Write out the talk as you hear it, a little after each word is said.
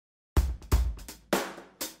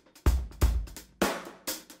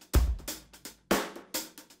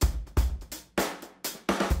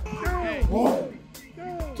1,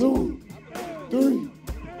 2, 3,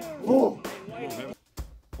 4.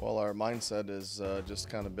 Well, our mindset is just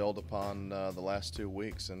kind of build upon the last 2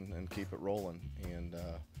 weeks and keep it rolling. And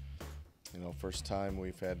you know, first time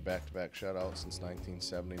we've had back-to-back shutouts since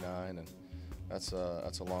 1979, and that's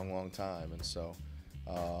a long time. And so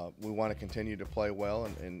we want to continue to play well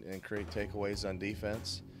and create takeaways on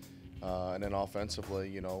defense. And then offensively,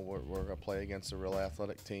 you know, we're going to play against a real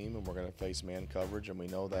athletic team, and we're going to face man coverage, and we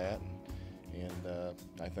know that. And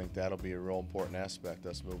I think that'll be a real important aspect,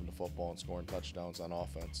 us moving the football and scoring touchdowns on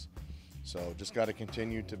offense. So just got to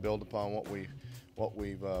continue to build upon what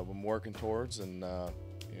we've been working towards, and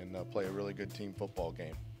play a really good team football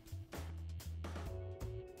game.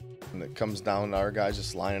 And it comes down to our guys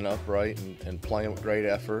just lining up right and playing with great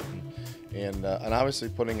effort, and obviously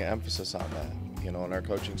putting an emphasis on that. You know, and our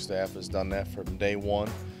coaching staff has done that from day one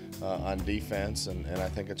on defense, and I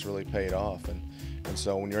think it's really paid off. And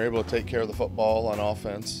so when you're able to take care of the football on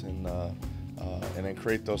offense and then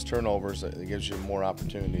create those turnovers, it gives you more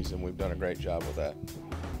opportunities, and we've done a great job with that.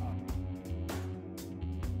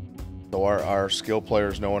 So our skill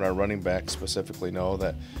players know, and our running backs specifically know,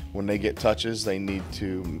 that when they get touches, they need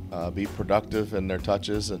to be productive in their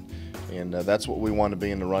touches, and that's what we want to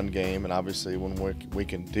be in the run game. And obviously when we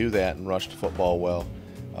can do that and rush the football well,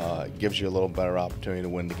 it gives you a little better opportunity to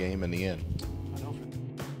win the game in the end.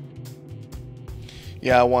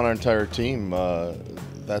 Yeah, I want our entire team,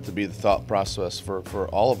 that to be the thought process for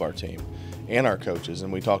all of our team and our coaches,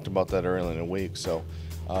 and we talked about that earlier in the week. So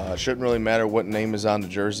it shouldn't really matter what name is on the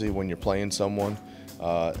jersey when you're playing someone.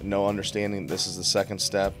 No, understanding this is the second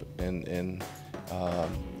step in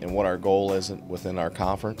what our goal is within our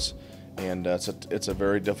conference, and it's a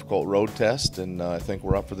very difficult road test, and I think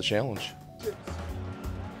we're up for the challenge.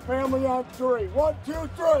 Family on 3. 1, 2,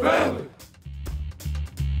 3. Family.